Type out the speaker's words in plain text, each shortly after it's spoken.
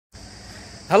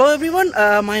Hello everyone,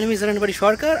 my name is Ranbari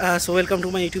Shwarkar. So welcome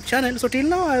to my YouTube channel. So till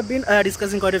now I have been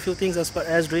discussing quite a few things as far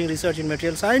as doing research in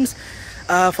material science,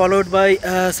 followed by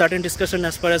certain discussion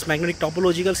as far as magnetic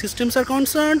topological systems are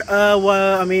concerned.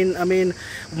 I mean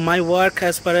my work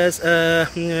as far as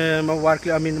my work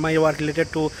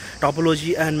related to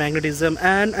topology and magnetism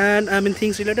and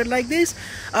things related like this.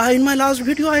 In my last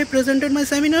video I presented my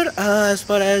seminar as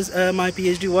far as my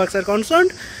PhD works are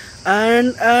concerned.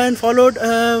 And followed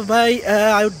by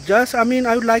I've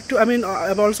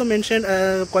also mentioned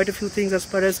quite a few things as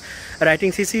far as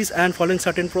writing thesis and following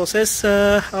certain process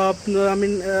are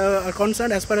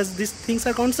concerned as far as these things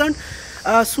are concerned.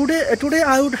 Today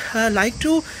I would like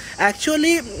to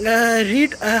actually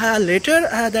read a letter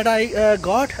that I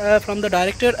got from the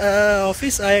director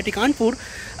office IIT Kanpur,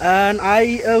 and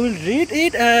I will read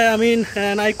it.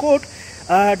 And I quote,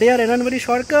 "Dear Ranbari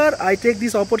Shwarkar, I take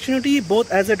this opportunity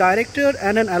both as a director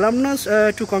and an alumnus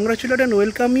to congratulate and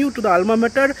welcome you to the alma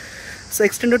mater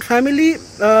extended family.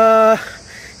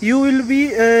 You will be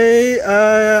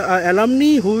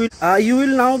alumni who you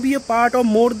will now be a part of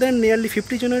more than nearly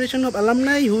 50 generations of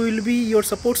alumni who will be your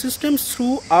support systems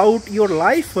throughout your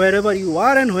life, wherever you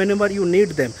are and whenever you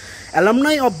need them.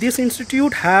 Alumni of this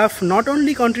institute have not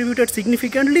only contributed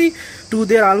significantly to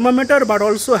their alma mater but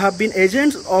also have been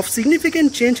agents of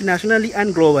significant change nationally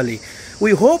and globally.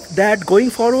 We hope that going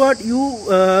forward you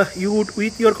would,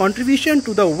 with your contribution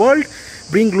to the world,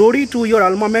 bring glory to your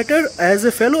alma mater. As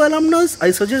a fellow alumnus,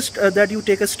 I suggest that you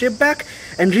take a step back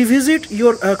and revisit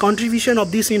your contribution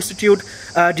of this institute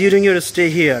during your stay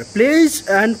here.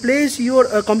 Place your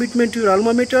commitment to your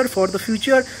alma mater for the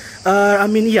future."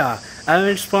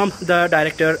 It's from the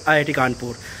director IIT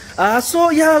Kanpur.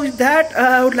 With that,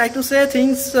 I would like to say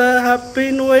things have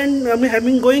been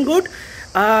going good.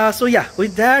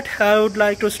 With that, I would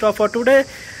like to stop for today.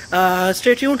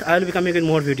 Stay tuned. I will be coming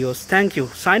with more videos. Thank you.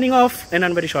 Signing off,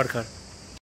 Ranbari Shwarkar.